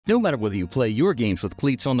No matter whether you play your games with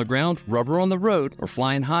cleats on the ground, rubber on the road, or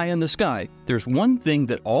flying high in the sky, there's one thing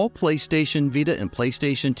that all PlayStation Vita and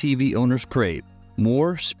PlayStation TV owners crave: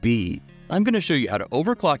 more speed. I'm going to show you how to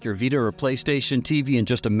overclock your Vita or PlayStation TV in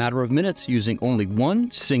just a matter of minutes using only one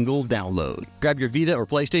single download. Grab your Vita or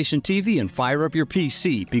PlayStation TV and fire up your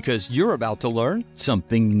PC because you're about to learn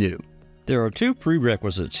something new. There are two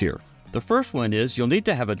prerequisites here. The first one is you'll need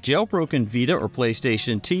to have a jailbroken Vita or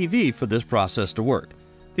PlayStation TV for this process to work.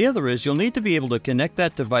 The other is you'll need to be able to connect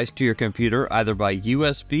that device to your computer either by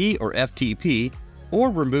USB or FTP, or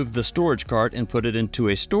remove the storage card and put it into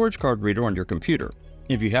a storage card reader on your computer.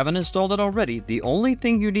 If you haven't installed it already, the only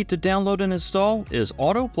thing you need to download and install is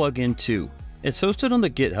AutoPlugin II. It's hosted on the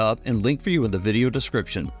GitHub and linked for you in the video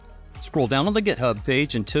description. Scroll down on the GitHub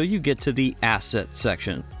page until you get to the Assets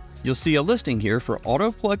section. You'll see a listing here for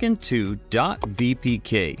AutoPlugin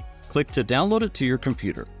II.vpk. Click to download it to your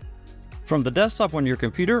computer. From the desktop on your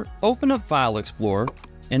computer, open up File Explorer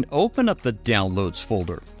and open up the Downloads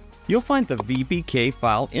folder. You'll find the VPK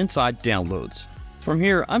file inside Downloads. From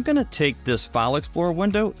here, I'm going to take this File Explorer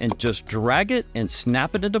window and just drag it and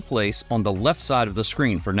snap it into place on the left side of the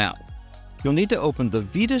screen for now. You'll need to open the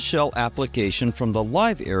Vita Shell application from the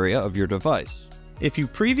Live area of your device. If you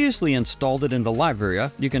previously installed it in the Live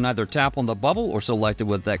area, you can either tap on the bubble or select it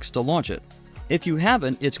with X to launch it. If you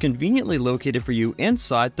haven't, it's conveniently located for you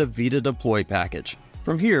inside the Vita Deploy package.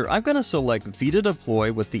 From here, I'm going to select Vita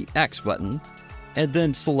Deploy with the X button, and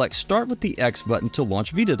then select Start with the X button to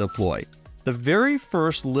launch Vita Deploy. The very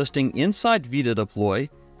first listing inside Vita Deploy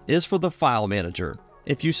is for the File Manager.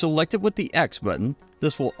 If you select it with the X button,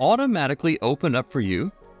 this will automatically open up for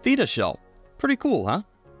you Vita Shell. Pretty cool, huh?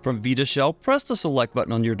 From Vita Shell, press the Select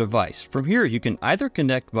button on your device. From here, you can either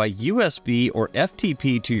connect by USB or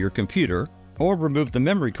FTP to your computer, or remove the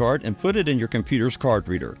memory card and put it in your computer's card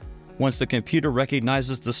reader. Once the computer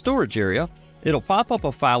recognizes the storage area, it'll pop up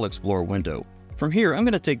a File Explorer window. From here, I'm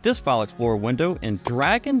going to take this File Explorer window and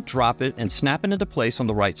drag and drop it and snap it into place on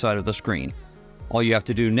the right side of the screen. All you have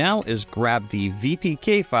to do now is grab the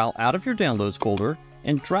VPK file out of your Downloads folder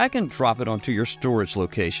and drag and drop it onto your storage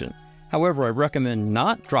location. However, I recommend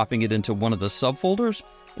not dropping it into one of the subfolders.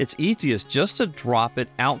 It's easiest just to drop it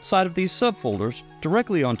outside of these subfolders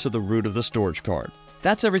directly onto the root of the storage card.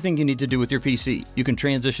 That's everything you need to do with your PC. You can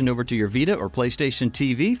transition over to your Vita or PlayStation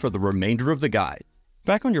TV for the remainder of the guide.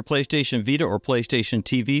 Back on your PlayStation Vita or PlayStation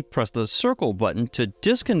TV, press the circle button to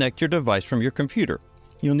disconnect your device from your computer.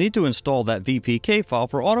 You'll need to install that VPK file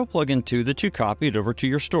for AutoPlugin II that you copied over to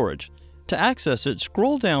your storage. To access it,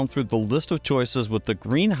 scroll down through the list of choices with the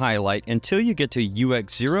green highlight until you get to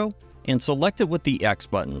𝐘𝐕𝐄 and select it with the X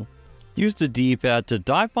button. Use the D-pad to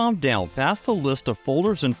dive bomb down past the list of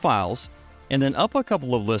folders and files, and then up a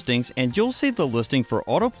couple of listings and you'll see the listing for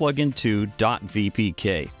AutoPlugin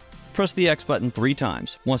II.vpk. Press the X button 3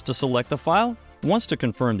 times, once to select the file, once to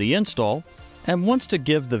confirm the install, and once to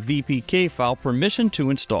give the VPK file permission to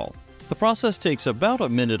install. The process takes about a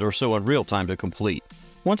minute or so in real time to complete.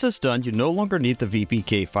 Once it's done, you no longer need the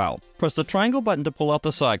VPK file. Press the triangle button to pull out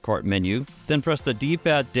the sidecar menu, then press the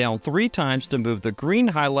D-pad down 3 times to move the green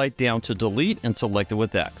highlight down to delete and select it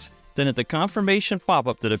with X. Then at the confirmation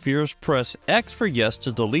pop-up that appears, press X for yes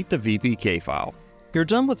to delete the VPK file. You're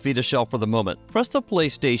done with Vita Shell for the moment. Press the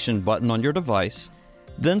PlayStation button on your device,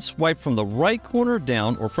 then swipe from the right corner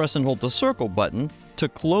down or press and hold the circle button to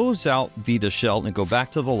close out Vita Shell and go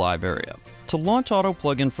back to the Live area. To launch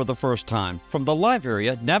AutoPlugin for the first time, from the Live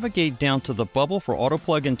area, navigate down to the bubble for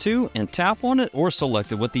AutoPlugin II and tap on it or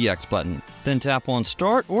select it with the X button. Then tap on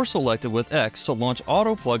Start or select it with X to launch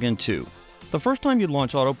AutoPlugin II. The first time you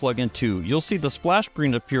launch AutoPlugin II, you'll see the splash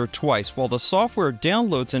screen appear twice while the software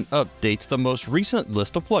downloads and updates the most recent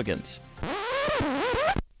list of plugins.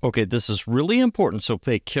 Okay, this is really important, so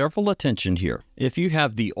pay careful attention here. If you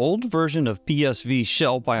have the old version of PSV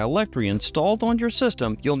Shell by Electri installed on your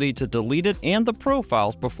system, you'll need to delete it and the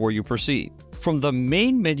profiles before you proceed. From the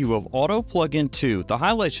main menu of AutoPlugin II, the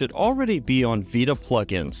highlight should already be on Vita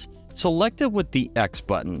Plugins. Select it with the X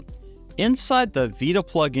button. Inside the Vita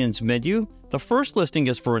Plugins menu, the first listing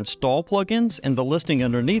is for install plugins and the listing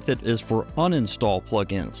underneath it is for uninstall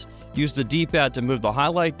plugins. Use the D-pad to move the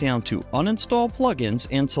highlight down to uninstall plugins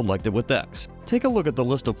and select it with X. Take a look at the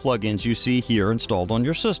list of plugins you see here installed on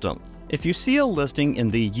your system. If you see a listing in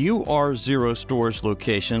the UR0 storage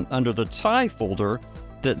location under the TIE folder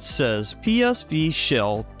that says PSV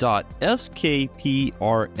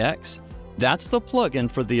Shell.𝐾𝐈𝐒𝐿, that's the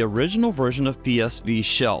plugin for the original version of PSV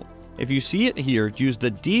Shell. If you see it here, use the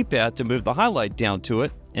D-pad to move the highlight down to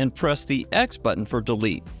it and press the X button for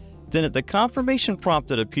delete. Then at the confirmation prompt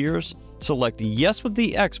that appears, select Yes with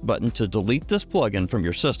the X button to delete this plugin from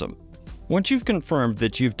your system. Once you've confirmed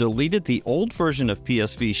that you've deleted the old version of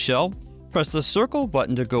𝐵𝐶, press the circle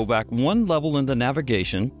button to go back one level in the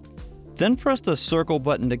navigation, then press the circle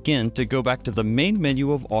button again to go back to the main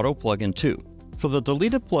menu of AutoPlugin II. For the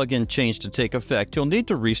deleted plugin change to take effect, you'll need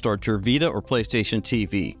to restart your Vita or PlayStation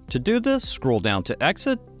TV. To do this, scroll down to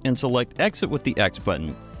Exit and select Exit with the X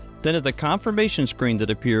button. Then at the confirmation screen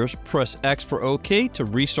that appears, press X for OK to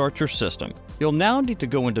restart your system. You'll now need to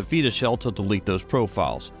go into VitaShell to delete those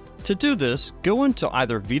profiles. To do this, go into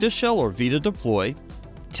either VitaShell or Vita Deploy,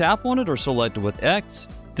 tap on it or select it with X,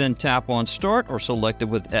 then tap on Start or select it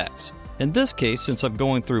with X. In this case, since I'm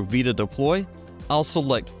going through Vita Deploy, I'll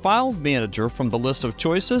select File Manager from the list of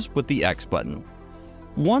choices with the X button.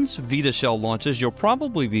 Once VitaShell launches, you'll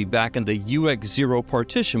probably be back in the 𝐘𝐈𝐶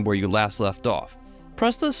partition where you last left off.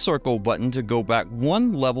 Press the circle button to go back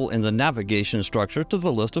one level in the navigation structure to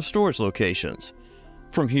the list of storage locations.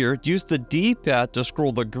 From here, use the D-pad to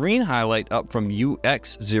scroll the green highlight up from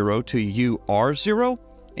𝑈X0 to 𝑈R0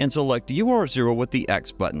 and select 𝑈R0 with the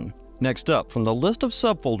X button. Next up, from the list of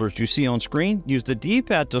subfolders you see on screen, use the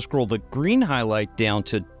D-pad to scroll the green highlight down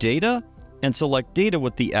to Data and select Data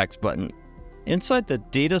with the X button. Inside the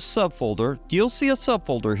Data subfolder, you'll see a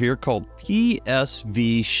subfolder here called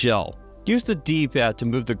PSV-Shell. Use the D-pad to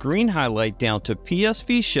move the green highlight down to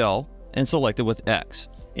PSV-Shell and select it with X.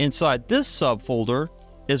 Inside this subfolder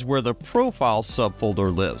is where the Profile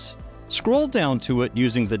subfolder lives. Scroll down to it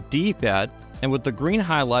using the D-pad and with the green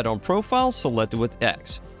highlight on Profile, select it with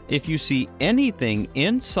X. If you see anything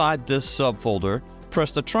inside this subfolder,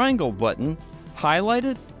 press the triangle button, highlight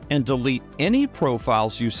it, and delete any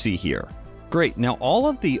profiles you see here. Great, now all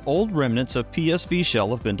of the old remnants of PSV-Shell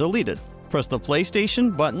have been deleted. Press the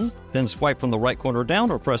PlayStation button, then swipe from the right corner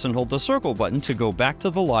down or press and hold the circle button to go back to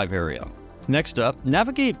the live area. Next up,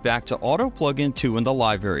 navigate back to AutoPlugin II in the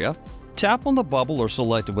live area, tap on the bubble or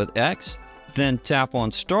select it with X, then tap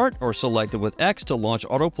on Start or select it with X to launch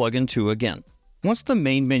AutoPlugin II again. Once the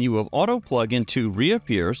main menu of AutoPlugin II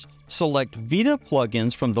reappears, select Vita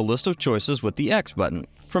plugins from the list of choices with the X button.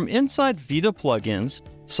 From inside Vita plugins,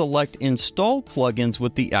 select Install plugins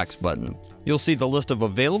with the X button. You'll see the list of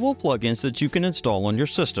available plugins that you can install on your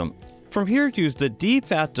system. From here, use the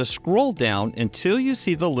D-pad to scroll down until you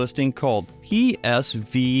see the listing called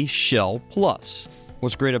PSV-Shell Plus.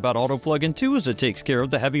 What's great about AutoPlugin II is it takes care of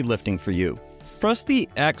the heavy lifting for you. Press the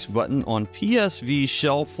X button on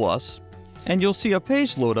PSV-Shell Plus, and you'll see a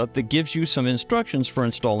page load up that gives you some instructions for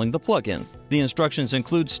installing the plugin. The instructions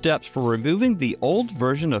include steps for removing the old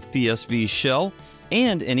version of PSV-Shell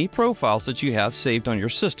and any profiles that you have saved on your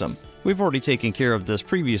system. We've already taken care of this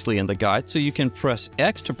previously in the guide, so you can press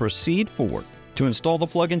X to proceed forward. To install the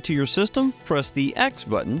plugin to your system, press the X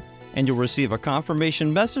button, and you'll receive a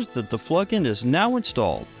confirmation message that the plugin is now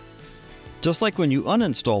installed. Just like when you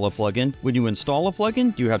uninstall a plugin, when you install a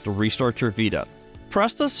plugin, you have to restart your Vita.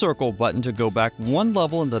 Press the circle button to go back one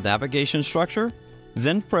level in the navigation structure,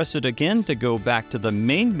 then press it again to go back to the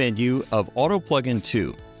main menu of AutoPlugin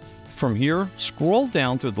II. From here, scroll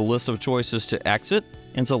down through the list of choices to exit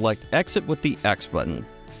and select Exit with the X button.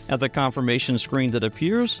 At the confirmation screen that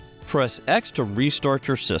appears, press X to restart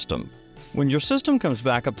your system. When your system comes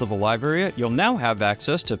back up to the live area, you'll now have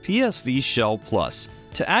access to PSV-Shell Plus.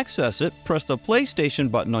 To access it, press the PlayStation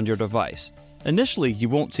button on your device. Initially, you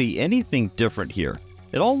won't see anything different here.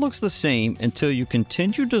 It all looks the same until you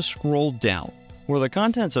continue to scroll down. Where the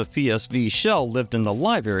contents of PSV-Shell lived in the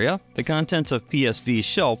live area, the contents of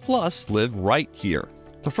PSV-Shell Plus live right here.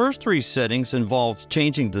 The first three settings involve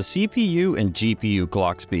changing the CPU and GPU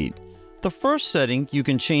clock speed. The first setting, you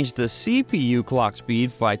can change the CPU clock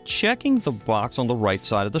speed by checking the box on the right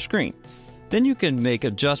side of the screen. Then you can make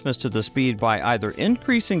adjustments to the speed by either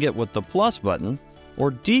increasing it with the plus button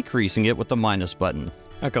or decreasing it with the minus button.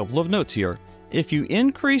 A couple of notes here. If you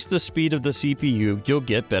increase the speed of the CPU, you'll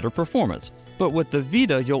get better performance. But with the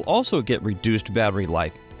Vita, you'll also get reduced battery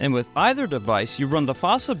life. And with either device, you run the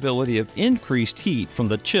possibility of increased heat from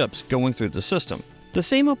the chips going through the system. The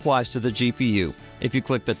same applies to the GPU. If you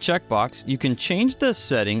click the checkbox, you can change this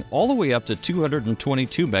setting all the way up to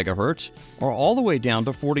 222 MHz or all the way down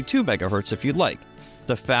to 42 MHz if you'd like.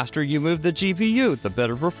 The faster you move the GPU, the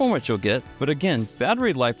better performance you'll get, but again,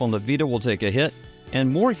 battery life on the Vita will take a hit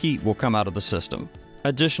and more heat will come out of the system.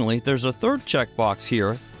 Additionally, there's a third checkbox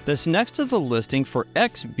here that's next to the listing for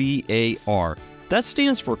XBAR. That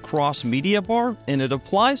stands for Cross Media Bar, and it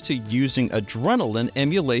applies to using Adrenaline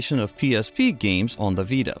emulation of PSP games on the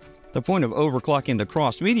Vita. The point of overclocking the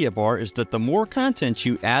Cross Media Bar is that the more content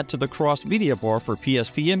you add to the Cross Media Bar for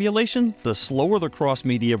PSP emulation, the slower the Cross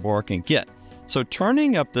Media Bar can get. So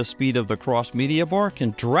turning up the speed of the cross-media bar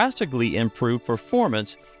can drastically improve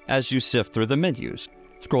performance as you sift through the menus.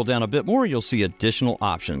 Scroll down a bit more, you'll see additional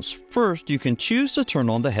options. First, you can choose to turn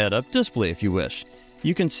on the head-up display if you wish.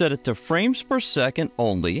 You can set it to frames per second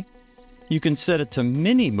only. You can set it to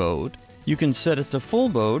mini mode. You can set it to full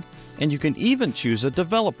mode, and you can even choose a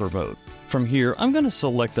developer mode. From here, I'm going to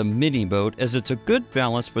select the mini mode as it's a good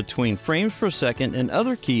balance between frames per second and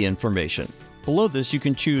other key information. Below this, you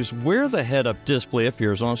can choose where the head-up display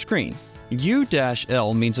appears on screen.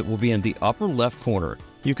 U-L means it will be in the upper left corner.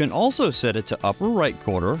 You can also set it to upper right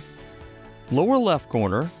corner, lower left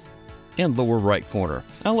corner, and lower right corner.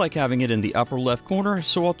 I like having it in the upper left corner,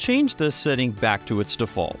 so I'll change this setting back to its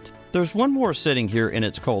default. There's one more setting here, and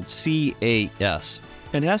it's called CAS.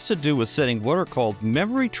 It has to do with setting what are called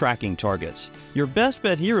memory tracking targets. Your best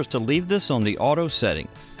bet here is to leave this on the auto setting.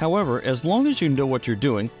 However, as long as you know what you're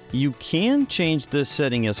doing, you can change this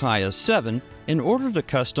setting as high as 7 in order to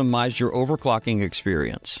customize your overclocking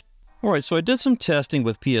experience. Alright, so I did some testing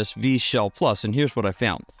with PSV Shell Plus, and here's what I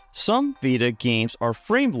found. Some Vita games are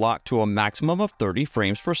frame locked to a maximum of 30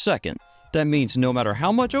 frames per second. That means no matter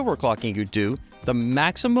how much overclocking you do, the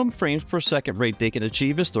maximum frames per second rate they can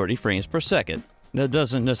achieve is 30 frames per second. That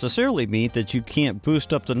doesn't necessarily mean that you can't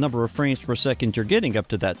boost up the number of frames per second you're getting up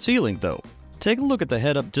to that ceiling though. Take a look at the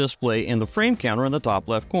head-up display and the frame counter in the top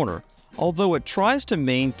left corner. Although it tries to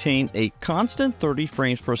maintain a constant 30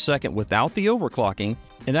 frames per second without the overclocking,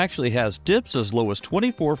 it actually has dips as low as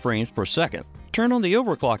 24 frames per second. Turn on the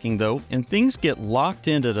overclocking though, and things get locked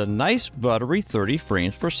in at a nice buttery 30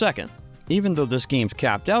 frames per second. Even though this game's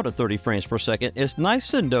capped out at 30 frames per second, it's nice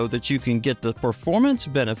to know that you can get the performance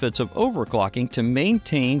benefits of overclocking to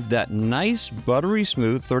maintain that nice buttery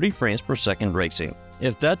smooth 30 frames per second racing.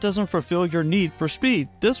 If that doesn't fulfill your need for speed,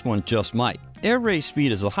 this one just might. Air Race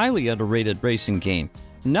Speed is a highly underrated racing game.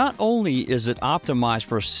 Not only is it optimized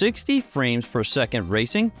for 60 frames per second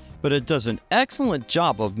racing, but it does an excellent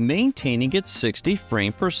job of maintaining its 60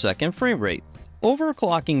 frame per second frame rate.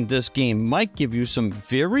 Overclocking this game might give you some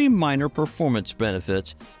very minor performance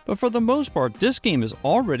benefits, but for the most part, this game is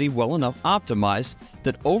already well enough optimized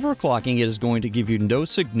that overclocking it is going to give you no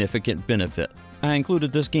significant benefit. I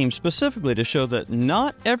included this game specifically to show that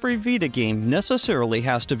not every Vita game necessarily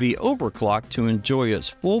has to be overclocked to enjoy its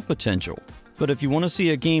full potential. But if you want to see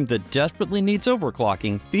a game that desperately needs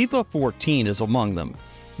overclocking, FIFA 14 is among them.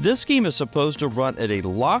 This game is supposed to run at a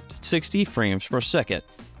locked 60 frames per second.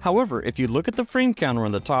 However, if you look at the frame counter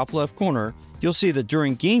in the top left corner, you'll see that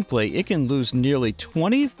during gameplay it can lose nearly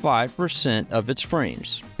 25% of its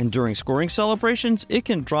frames. And during scoring celebrations, it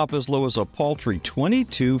can drop as low as a paltry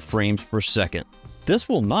 22 frames per second. This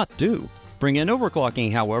will not do. Bring in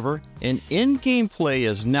overclocking, however, and in-game play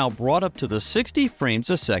is now brought up to the 60 frames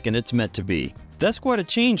a second it's meant to be. That's quite a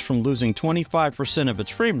change from losing 25% of its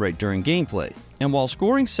frame rate during gameplay. And while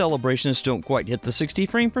scoring celebrations don't quite hit the 60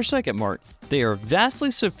 frame per second mark, they are vastly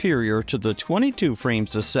superior to the 22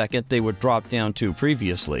 frames a second they would drop down to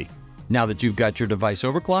previously. Now that you've got your device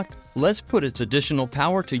overclocked, let's put its additional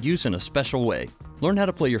power to use in a special way. Learn how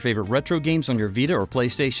to play your favorite retro games on your Vita or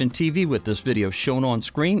PlayStation TV with this video shown on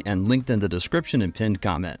screen and linked in the description and pinned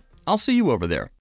comment. I'll see you over there.